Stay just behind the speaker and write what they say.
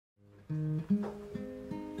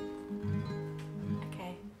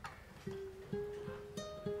Okay.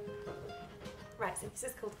 Right, so this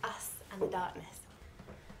is called Us and the Darkness.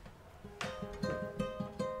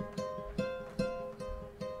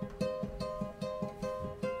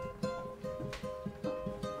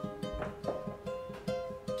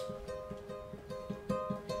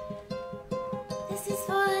 This is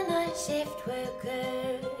for the night shift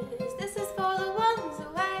workers. This is for the ones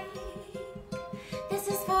awake. This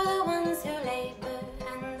is for the ones who labour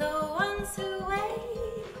and the ones who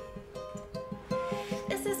wait.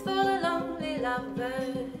 This is for the lonely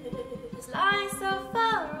lovers lying so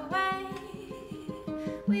far away.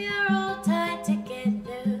 We are all tied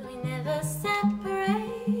together, we never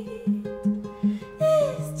separate.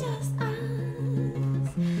 It's just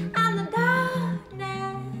us and the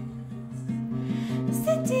darkness. The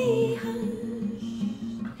city hush,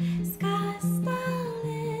 sky starless.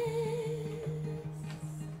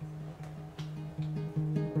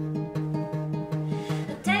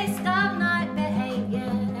 The taste of night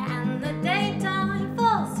behaviour and the daytime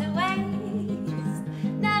falls to waste.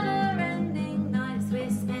 Never-ending nights we're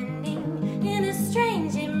spending in a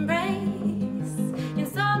strange embrace.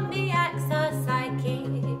 Insomniacs are psychic,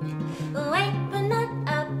 awake but not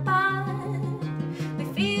apart. We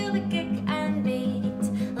feel the kick and beat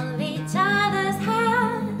of each other's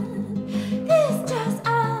hand. It's just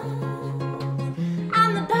us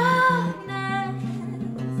and the darkness.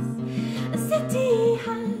 A city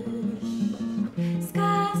hush,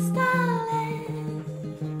 sky starless.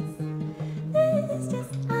 It's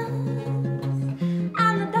just us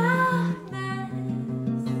and the darkness.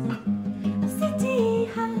 A city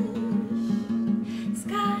hush,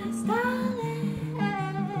 sky starless.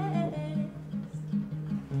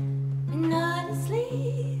 We're not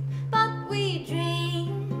asleep, but we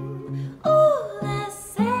dream all the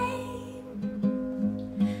same.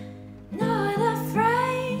 Not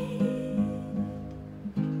afraid.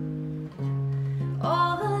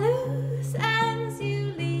 All the loose ends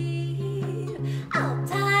you leave, I'll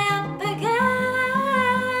tie up again.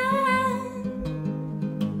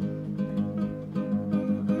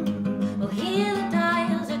 We'll hear the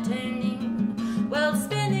dials are turning, world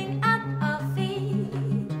spinning at our feet.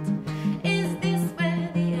 Is this where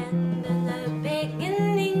the end and the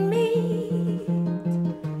beginning meet?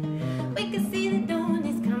 We can see the dawn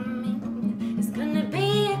is coming, it's gonna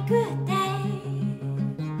be a good day.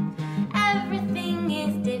 Everything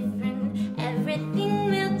is different, everything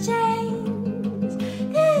will change.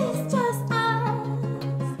 It's just us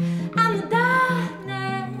and the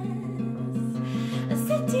darkness. A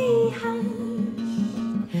city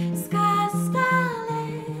hush, sky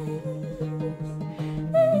starless.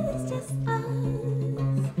 It's just us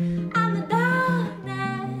and the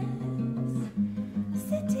darkness. A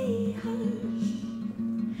city hush,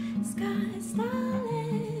 sky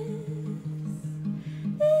starless.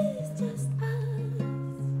 It's just us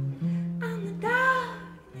and the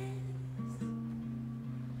darkness.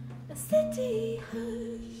 A city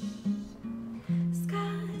hush.